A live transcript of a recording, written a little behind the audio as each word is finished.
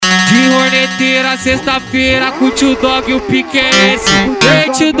corneteira, sexta-feira, com o tio Dog, o pique é esse.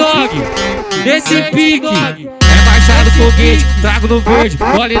 Ei, tio Dog, nesse pique é marchar no foguete, trago no verde,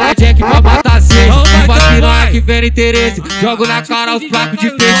 olhe na Jack pra matar a sede. Não faz piranha que vem interesse, jogo na cara os placos de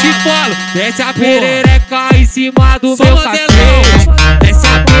peixe e falo. Desce a perereca em cima do meu cacete. Desce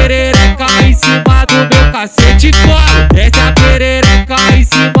a perereca em cima do meu cacete e falo. Desce a perereca em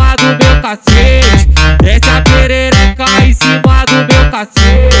cima do meu cacete. Desce a perereca em cima do meu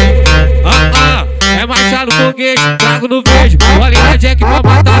cacete. É marchar no foguete, trago no verde, olhe na Jack pra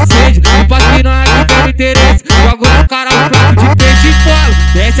matar a sede. Não faz piranha que vem interesse, jogo na cara os placos de peixe e falo.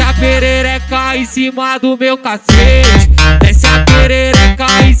 Desce a perereca em cima do meu cacete. Desce a perereca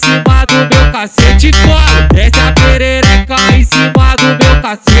em cima do meu cacete e falo. Desce a perereca em cima do meu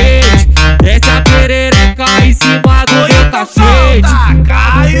cacete. Desce a perereca em cima do meu cacete.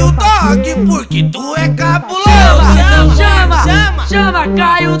 Caio Dog, porque tu é cabuloso. Chama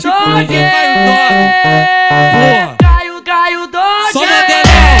Caio Dog. Caio Dog. Só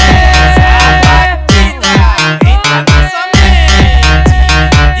modelão.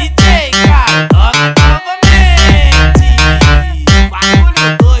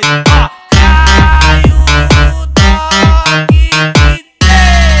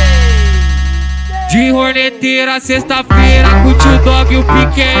 De corneteira, sexta-feira, com o tio Dog, o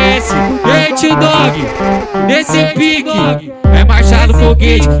pique é esse. Ei, tio Dog, nesse pique é marchar no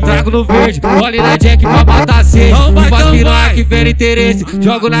foguete, trago no verde, olhe na Jack pra matar a sede. Não faz piranha que vem interesse,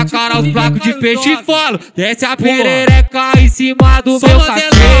 jogo na cara os placos de peixe e falo. Desce a perereca em cima do meu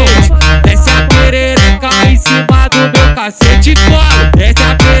cacete. Desce a perereca em cima do meu cacete e falo. Desce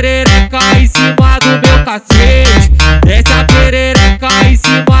a perereca em cima do meu cacete. Desce a perereca em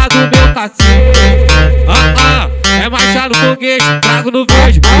cima do meu cacete. É marchar no foguete, trago no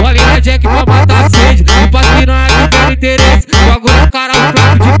verde, olhe na Jack pra matar a sede. Não faz piranha que vem interesse, jogo na cara os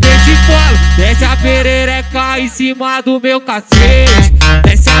placos de peixe e falo. Desce a perereca em cima do meu cacete.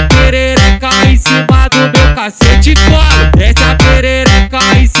 Desce a perereca em cima do meu cacete e falo. Desce a perereca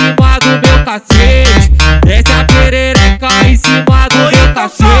em cima do meu cacete. Desce a perereca em cima do meu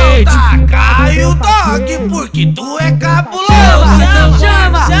cacete. Caio Dog, porque tu é cabuloso.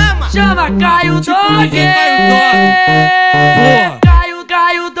 Chama Caio Dog.